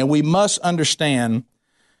 And we must understand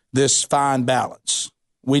this fine balance.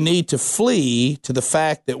 We need to flee to the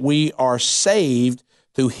fact that we are saved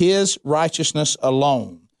through His righteousness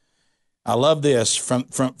alone. I love this from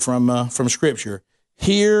Scripture.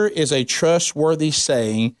 Here is a trustworthy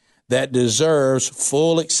saying that deserves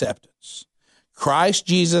full acceptance. Christ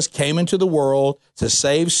Jesus came into the world to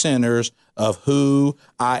save sinners, of who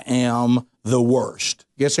I am the worst.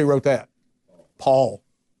 Guess who wrote that? Paul.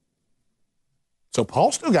 So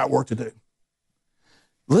Paul still got work to do.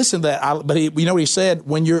 Listen to that. But you know what he said?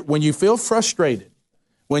 When you feel frustrated,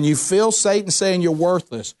 when you feel Satan saying you're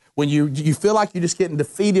worthless, when you feel like you're just getting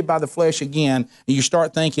defeated by the flesh again, and you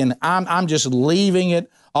start thinking, I'm just leaving it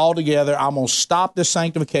altogether. I'm going to stop this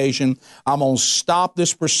sanctification. I'm going to stop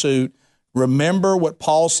this pursuit. Remember what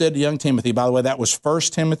Paul said to young Timothy. By the way, that was 1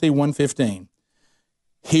 Timothy 1:15.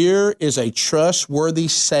 Here is a trustworthy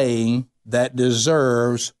saying that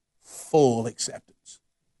deserves full acceptance.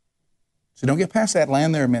 So don't get past that.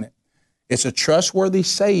 Land there a minute. It's a trustworthy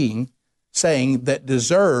saying that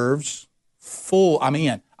deserves full.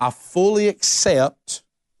 I fully accept.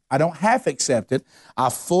 I don't half accept it. I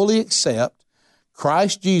fully accept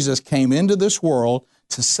Christ Jesus came into this world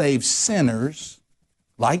to save sinners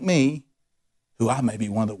like me, who I may be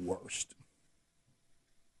one of the worst.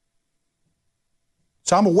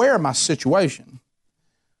 So I'm aware of my situation,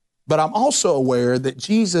 but I'm also aware that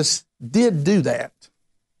Jesus did do that,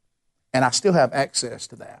 and I still have access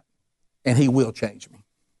to that, and He will change me.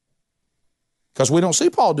 Because we don't see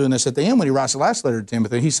Paul doing this at the end when he writes the last letter to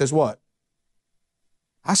Timothy. He says what?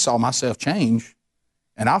 I saw myself change,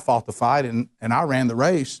 and I fought the fight, and I ran the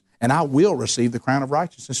race, and I will receive the crown of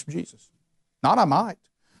righteousness from Jesus. Not I might.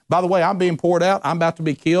 By the way, I'm being poured out. I'm about to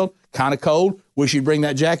be killed. Kind of cold. Wish you'd bring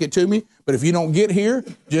that jacket to me. But if you don't get here,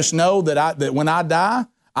 just know that when I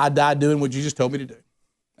die doing what Jesus told me to do.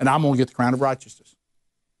 And I'm going to get the crown of righteousness.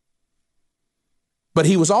 But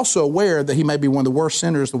he was also aware that he may be one of the worst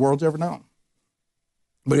sinners the world's ever known.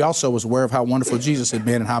 But he also was aware of how wonderful Jesus had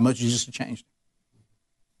been and how much Jesus had changed.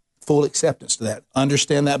 Full acceptance to that.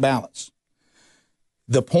 Understand that balance.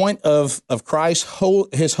 The point of Christ's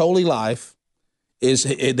his holy life is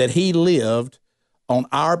that he lived on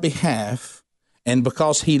our behalf, and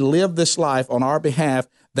because he lived this life on our behalf,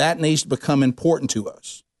 that needs to become important to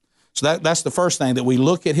us. So that's the first thing, that we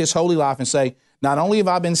look at his holy life and say, not only have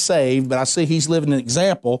I been saved, but I see he's living an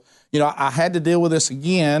example. I had to deal with this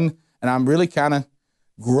again, and I'm really kind of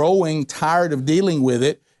growing tired of dealing with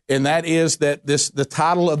it, and that is that the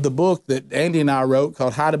title of the book that Andy and I wrote,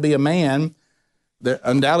 called How to Be a Man,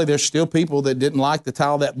 undoubtedly there's still people that didn't like the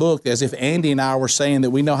title of that book, as if Andy and I were saying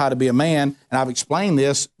that we know how to be a man, and I've explained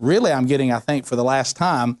this, really I'm getting, I think, for the last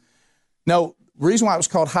time. No, the reason why it was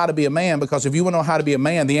called How to Be a Man, because if you want to know how to be a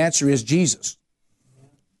man, the answer is Jesus.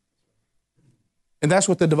 And that's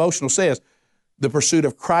what the devotional says, the pursuit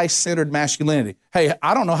of Christ-centered masculinity. Hey,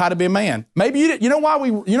 I don't know how to be a man. Maybe you did. You know why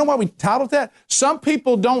we titled that? Some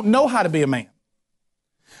people don't know how to be a man.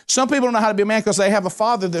 Some people don't know how to be a man because they have a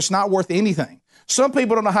father that's not worth anything. Some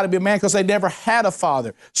people don't know how to be a man because they never had a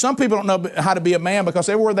father. Some people don't know how to be a man because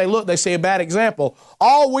everywhere they look, they see a bad example.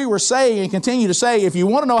 All we were saying and continue to say, if you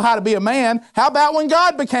want to know how to be a man, how about when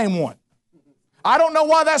God became one? I don't know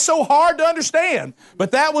why that's so hard to understand,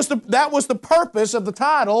 but that was the purpose of the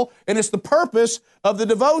title, and it's the purpose of the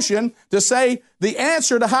devotion, to say the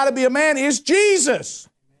answer to how to be a man is Jesus.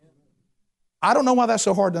 I don't know why that's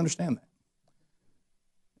so hard to understand that.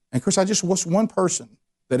 And of course, I just was one person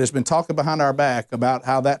that has been talking behind our back about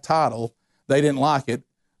how that title, they didn't like it.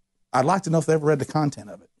 I'd like to know if they ever read the content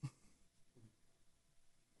of it.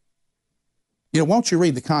 Won't you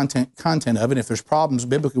read the content of it? If there's problems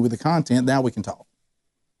biblically with the content, now we can talk.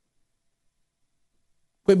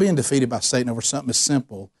 Quit being defeated by Satan over something as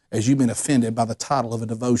simple as you've been offended by the title of a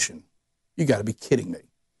devotion. You got to be kidding me.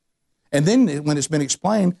 And then when it's been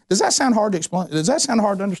explained, does that sound hard to explain? Does that sound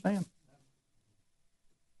hard to understand?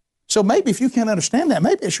 So maybe if you can't understand that,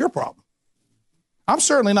 maybe it's your problem. I'm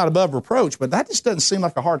certainly not above reproach, but that just doesn't seem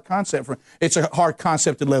like a hard concept. It's a hard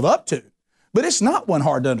concept to live up to, but it's not one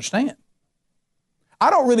hard to understand. I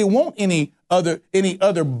don't really want any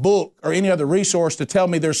other book or any other resource to tell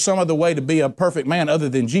me there's some other way to be a perfect man other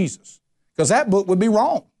than Jesus, because that book would be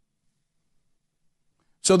wrong.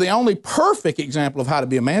 So the only perfect example of how to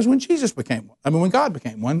be a man is when Jesus became one. I mean, when God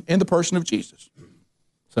became one in the person of Jesus.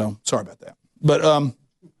 So sorry about that,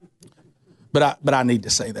 but I need to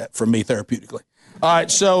say that for me therapeutically. All right,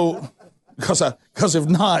 so because if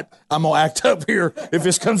not, I'm gonna act up here if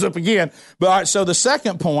this comes up again. But all right, so the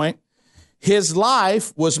second point. His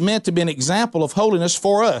life was meant to be an example of holiness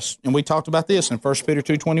for us. And we talked about this in 1 Peter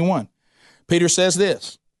 2:21. Peter says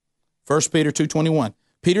this, 1 Peter 2:21.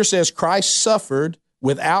 Peter says Christ suffered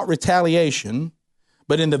without retaliation,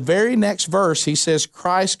 but in the very next verse he says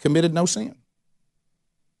Christ committed no sin.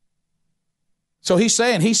 So he's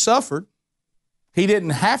saying he suffered, he didn't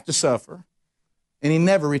have to suffer, and he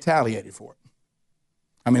never retaliated for it.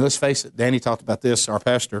 I mean, let's face it, Danny talked about this, our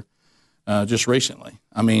pastor, just recently.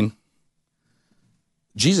 I mean,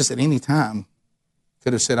 Jesus at any time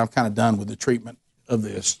could have said, I'm kind of done with the treatment of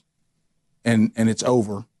this, and it's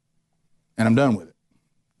over, and I'm done with it.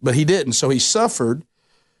 But he didn't. So he suffered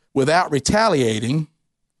without retaliating,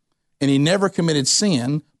 and he never committed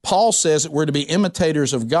sin. Paul says that we're to be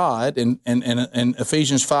imitators of God in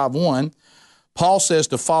Ephesians 5:1. Paul says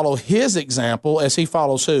to follow his example as he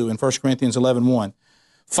follows who? In 1 Corinthians 11:1.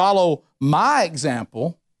 Follow my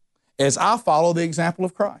example as I follow the example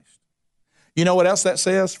of Christ. You know what else that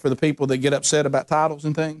says for the people that get upset about titles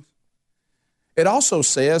and things? It also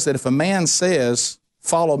says that if a man says,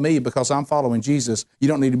 follow me because I'm following Jesus, you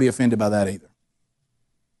don't need to be offended by that either.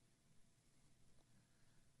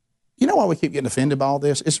 You know why we keep getting offended by all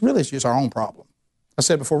this? It's just our own problem. I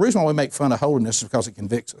said before, the reason why we make fun of holiness is because it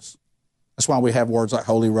convicts us. That's why we have words like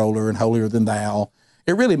holy roller and holier than thou.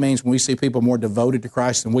 It really means when we see people more devoted to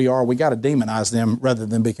Christ than we are, we got to demonize them rather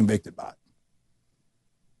than be convicted by it.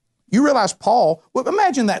 You realize Paul, well,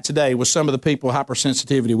 imagine that today with some of the people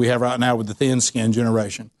hypersensitivity we have right now with the thin-skinned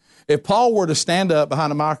generation. If Paul were to stand up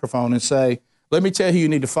behind a microphone and say, let me tell you who you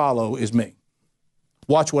need to follow is me.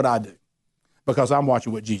 Watch what I do, because I'm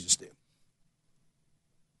watching what Jesus did.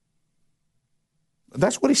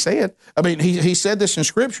 That's what he said. I mean, he said this in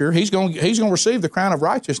Scripture. He's going to receive the crown of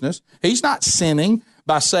righteousness. He's not sinning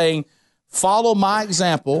by saying, follow my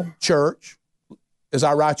example, church, as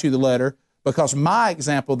I write you the letter, because my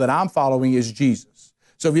example that I'm following is Jesus.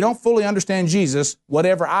 So if you don't fully understand Jesus,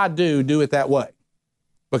 whatever I do, do it that way.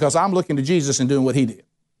 Because I'm looking to Jesus and doing what he did.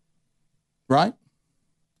 Right?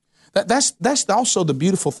 That's also the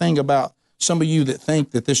beautiful thing about some of you that think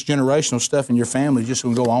that this generational stuff in your family is just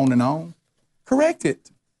going to go on and on. Correct it.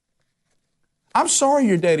 I'm sorry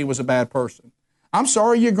your daddy was a bad person. I'm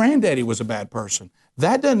sorry your granddaddy was a bad person.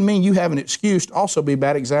 That doesn't mean you have an excuse to also be a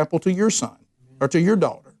bad example to your son or to your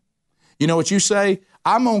daughter. You know what you say?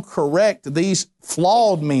 I'm going to correct these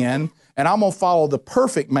flawed men, and I'm going to follow the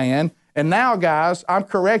perfect man. And now, guys, I'm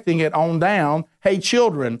correcting it on down. Hey,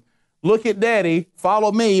 children, look at daddy,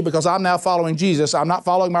 follow me, because I'm now following Jesus. I'm not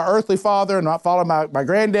following my earthly father, I'm not following my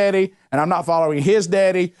granddaddy, and I'm not following his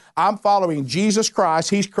daddy. I'm following Jesus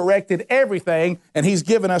Christ. He's corrected everything, and he's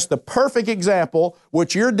given us the perfect example,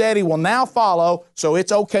 which your daddy will now follow, so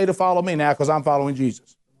it's okay to follow me now because I'm following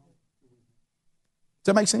Jesus. Does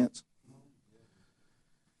that make sense?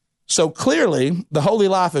 So clearly, the holy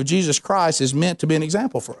life of Jesus Christ is meant to be an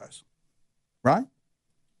example for us, right?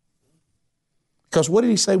 Because what did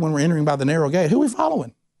he say when we're entering by the narrow gate? Who are we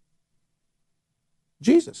following?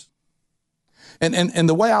 Jesus. And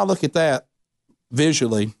the way I look at that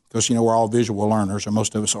visually, because, we're all visual learners, or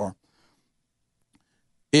most of us are,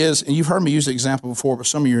 is, and you've heard me use the example before, but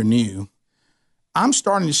some of you are new, I'm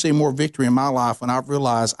starting to see more victory in my life when I've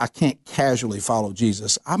realized I can't casually follow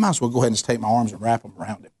Jesus. I might as well go ahead and just take my arms and wrap them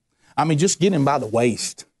around him. I mean, just get him by the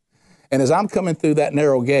waist. And as I'm coming through that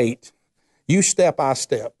narrow gate, you step, I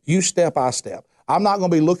step. You step, I step. I'm not going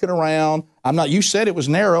to be looking around. You said it was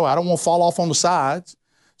narrow. I don't want to fall off on the sides.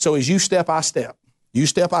 So as you step, I step. You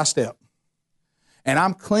step, I step. And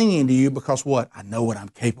I'm clinging to you because what? I know what I'm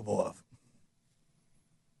capable of.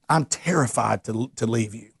 I'm terrified to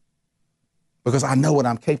leave you because I know what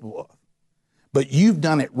I'm capable of. But you've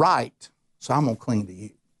done it right, so I'm going to cling to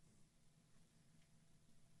you.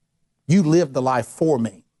 You lived the life for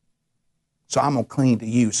me. So I'm going to cling to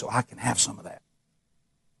you so I can have some of that.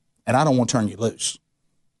 And I don't want to turn you loose.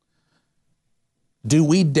 Do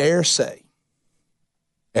we dare say,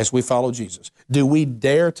 as we follow Jesus, do we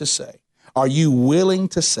dare to say, are you willing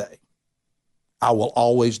to say, I will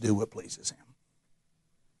always do what pleases him?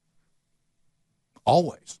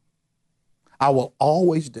 Always. I will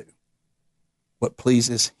always do what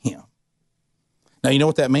pleases him. Now, you know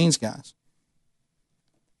what that means, guys?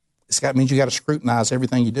 It means you got to scrutinize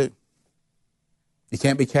everything you do. You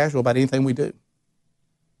can't be casual about anything we do.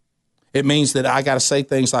 It means that I got to say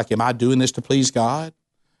things like, am I doing this to please God?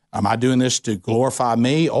 Am I doing this to glorify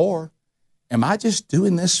me? Or am I just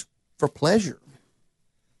doing this for pleasure?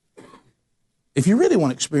 If you really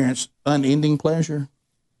want to experience unending pleasure,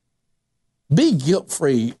 be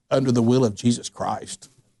guilt-free under the will of Jesus Christ.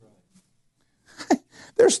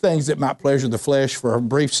 There's things that might pleasure the flesh for a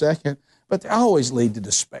brief second, but they always lead to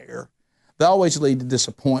despair. They always lead to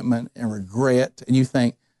disappointment and regret. And you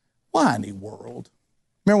think, why in the world?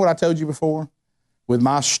 Remember what I told you before? With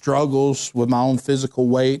my struggles with my own physical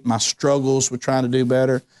weight, my struggles with trying to do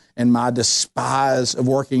better, and my despise of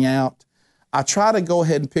working out, I try to go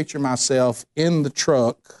ahead and picture myself in the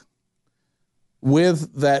truck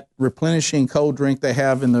with that replenishing cold drink they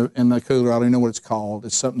have in the cooler. I don't even know what it's called.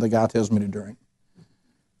 It's something the guy tells me to drink.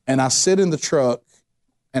 And I sit in the truck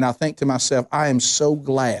and I think to myself, I am so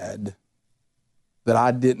glad that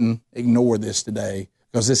I didn't ignore this today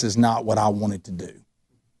because this is not what I wanted to do.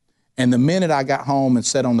 And the minute I got home and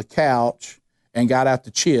sat on the couch and got out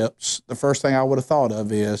the chips, the first thing I would have thought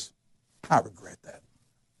of is, I regret that.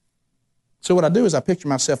 So what I do is I picture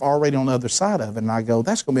myself already on the other side of it, and I go,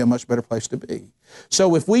 that's going to be a much better place to be.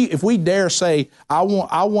 So if we dare say,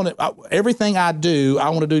 everything I do, I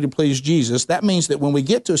want to do to please Jesus, that means that when we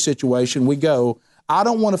get to a situation, we go, I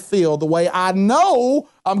don't want to feel the way I know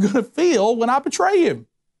I'm going to feel when I betray him.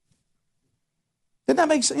 Doesn't that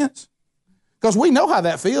make sense? Because we know how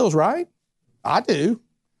that feels, right? I do.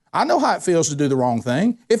 I know how it feels to do the wrong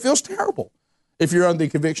thing. It feels terrible. If you're under the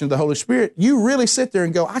conviction of the Holy Spirit, you really sit there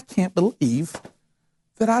and go, I can't believe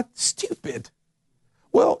that I'm stupid.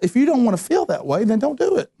 Well, if you don't want to feel that way, then don't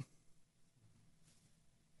do it.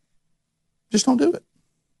 Just don't do it.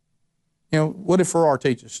 You know, what did Farrar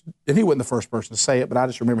teach us? And he wasn't the first person to say it, but I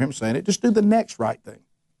just remember him saying it. Just do the next right thing.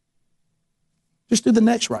 Just do the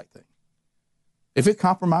next right thing. If it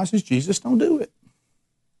compromises Jesus, don't do it.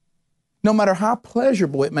 No matter how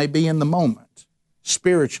pleasurable it may be in the moment,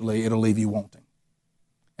 spiritually, it'll leave you wanting.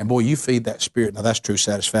 And boy, you feed that spirit. Now, that's true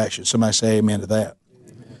satisfaction. Somebody say amen to that.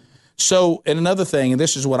 Amen. So, and another thing, and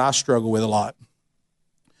this is what I struggle with a lot,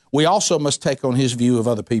 we also must take on his view of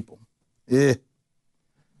other people. Do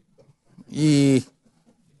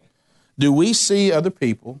we see other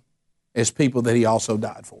people as people that he also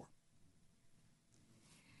died for?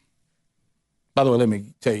 By the way, let me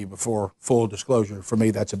tell you before full disclosure, for me,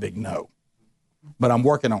 that's a big no. But I'm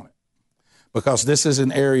working on it. Because this is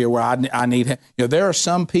an area where I need, there are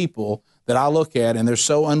some people that I look at and they're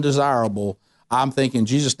so undesirable, I'm thinking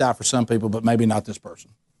Jesus died for some people, but maybe not this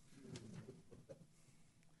person.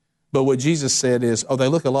 But what Jesus said is, they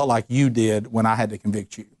look a lot like you did when I had to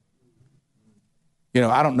convict you.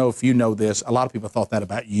 I don't know if you know this. A lot of people thought that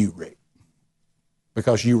about you, Rick,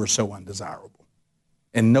 because you were so undesirable.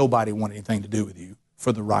 And nobody wanted anything to do with you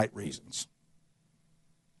for the right reasons.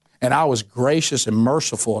 And I was gracious and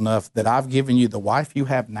merciful enough that I've given you the wife you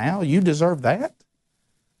have now. You deserve that.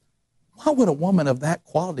 Why would a woman of that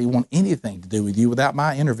quality want anything to do with you without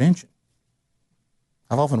my intervention?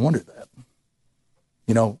 I've often wondered that.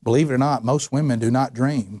 Believe it or not, most women do not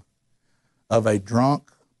dream of a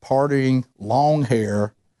drunk, partying, long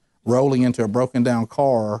hair, rolling into a broken down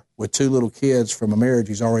car with 2 little kids from a marriage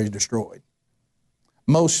he's already destroyed.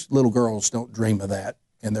 Most little girls don't dream of that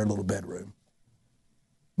in their little bedroom.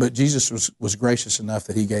 But Jesus was gracious enough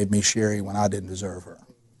that he gave me Sherry when I didn't deserve her.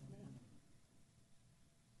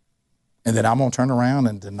 And then I'm going to turn around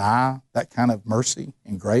and deny that kind of mercy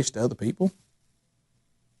and grace to other people?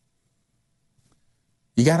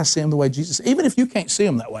 You got to see them the way Jesus, even if you can't see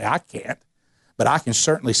them that way, I can't. But I can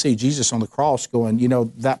certainly see Jesus on the cross going,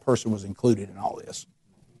 that person was included in all this.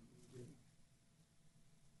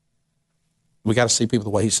 We got to see people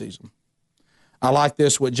the way he sees them. I like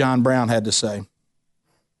this, what John Brown had to say.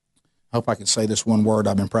 I hope I can say this one word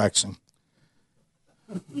I've been practicing.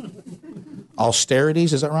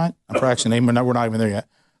 Austerities, is that right? I'm practicing it, but no, we're not even there yet.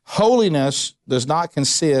 Holiness does not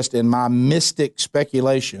consist in my mystic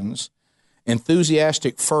speculations,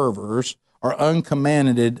 enthusiastic fervors, or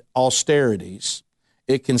uncommanded austerities.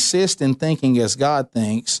 It consists in thinking as God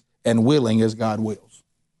thinks and willing as God wills.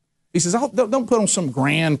 He says, don't put on some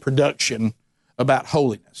grand production about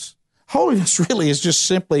holiness. Holiness really is just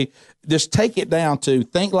simply, just take it down to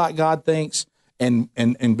think like God thinks and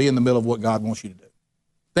be in the middle of what God wants you to do.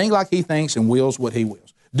 Think like he thinks and wills what he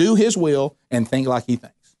wills. Do his will and think like he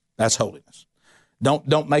thinks. That's holiness.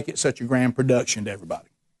 Don't make it such a grand production to everybody,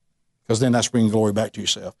 because then that's bringing glory back to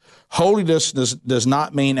yourself. Holiness does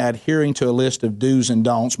not mean adhering to a list of do's and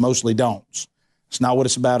don'ts, mostly don'ts. It's not what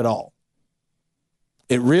it's about at all.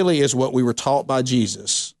 It really is what we were taught by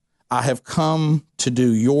Jesus. I have come to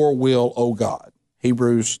do your will, O God.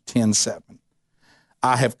 Hebrews 10:7.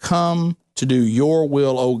 I have come to do your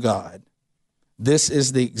will, O God. This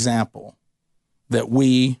is the example that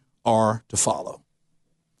we are to follow.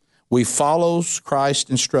 We follow Christ's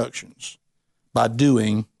instructions by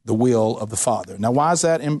doing the will of the Father. Now, why is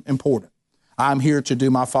that important? I'm here to do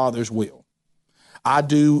my Father's will.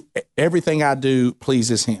 Everything I do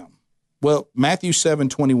pleases him. Well, Matthew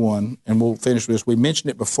 7:21, and we'll finish with this. We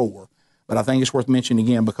mentioned it before, but I think it's worth mentioning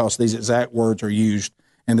again because these exact words are used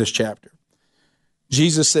in this chapter.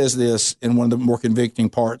 Jesus says this in one of the more convicting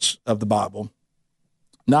parts of the Bible.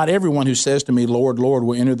 Not everyone who says to me, Lord, Lord,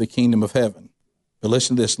 will enter the kingdom of heaven. But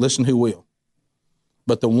listen to this, listen who will.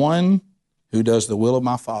 But the one who does the will of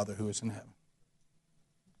my Father who is in heaven.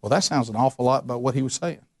 Well, that sounds an awful lot about what he was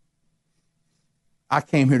saying. I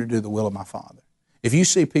came here to do the will of my Father. If you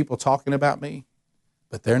see people talking about me,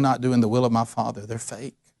 but they're not doing the will of my Father, they're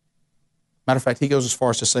fake. Matter of fact, he goes as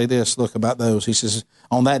far as to say this, look, about those. He says,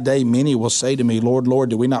 on that day, many will say to me, Lord,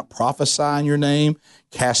 Lord, do we not prophesy in your name,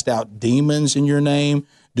 cast out demons in your name,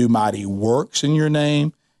 do mighty works in your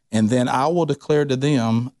name? And then I will declare to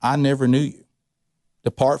them, I never knew you.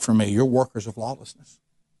 Depart from me, you're workers of lawlessness.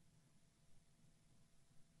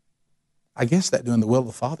 I guess that doing the will of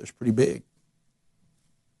the Father is pretty big.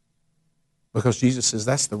 Because Jesus says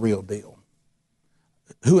that's the real deal.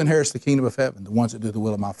 Who inherits the kingdom of heaven? The ones that do the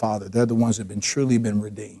will of my Father. They're the ones that have truly been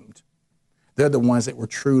redeemed. They're the ones that were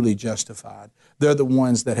truly justified. They're the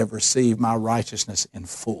ones that have received my righteousness in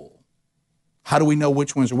full. How do we know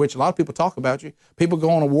which ones are which? A lot of people talk about you. People go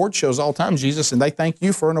on award shows all the time, Jesus, and they thank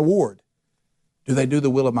you for an award. Do they do the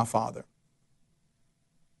will of my Father?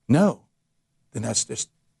 No. Then that's just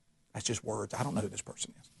words. I don't know who this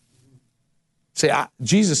person is. See,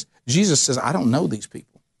 Jesus says, I don't know these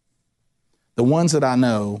people. The ones that I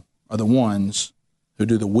know are the ones who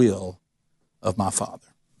do the will of my Father.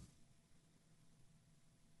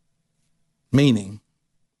 Meaning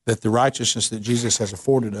that the righteousness that Jesus has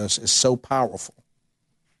afforded us is so powerful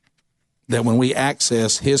that when we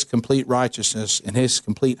access his complete righteousness and his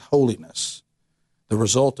complete holiness, the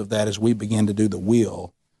result of that is we begin to do the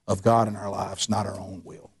will of God in our lives, not our own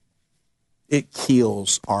will. It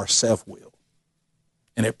kills our self-will.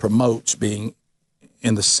 And it promotes being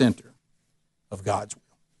in the center of God's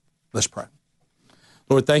will. Let's pray.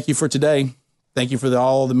 Lord, thank you for today. Thank you for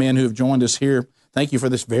all the men who have joined us here. Thank you for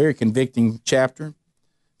this very convicting chapter.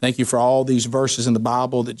 Thank you for all these verses in the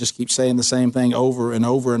Bible that just keep saying the same thing over and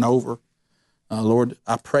over and over. Lord,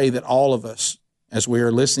 I pray that all of us, as we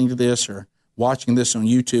are listening to this or watching this on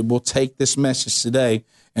YouTube, will take this message today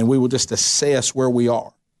and we will just assess where we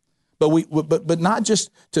are. But not just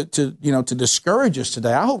to discourage us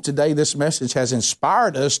today. I hope today this message has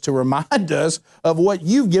inspired us to remind us of what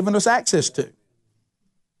you've given us access to.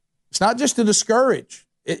 It's not just to discourage.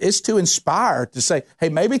 It's to inspire, to say, hey,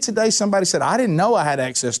 maybe today somebody said, I didn't know I had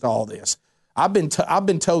access to all this. I've been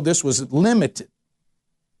told this was limited.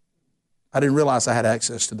 I didn't realize I had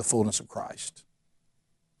access to the fullness of Christ.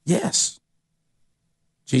 Yes.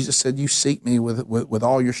 Jesus said, you seek me with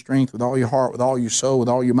all your strength, with all your heart, with all your soul, with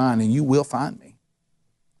all your mind, and you will find me.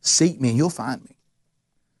 Seek me and you'll find me.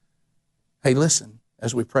 Hey, listen,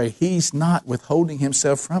 as we pray, he's not withholding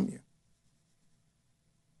himself from you.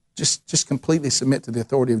 Just completely submit to the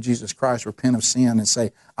authority of Jesus Christ, repent of sin, and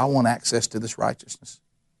say, I want access to this righteousness.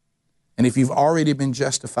 And if you've already been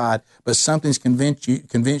justified, but something's convinced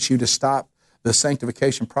you to stop the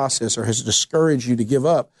sanctification process or has discouraged you to give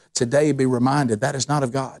up, today be reminded that is not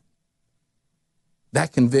of God.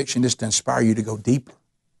 That conviction is to inspire you to go deeper.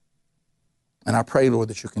 And I pray, Lord,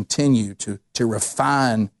 that you continue to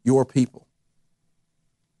refine your people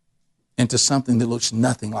into something that looks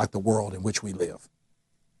nothing like the world in which we live.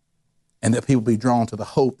 And that people be drawn to the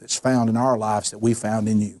hope that's found in our lives that we found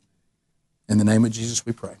in you. In the name of Jesus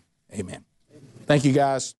we pray. Amen. Thank you,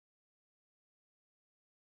 guys.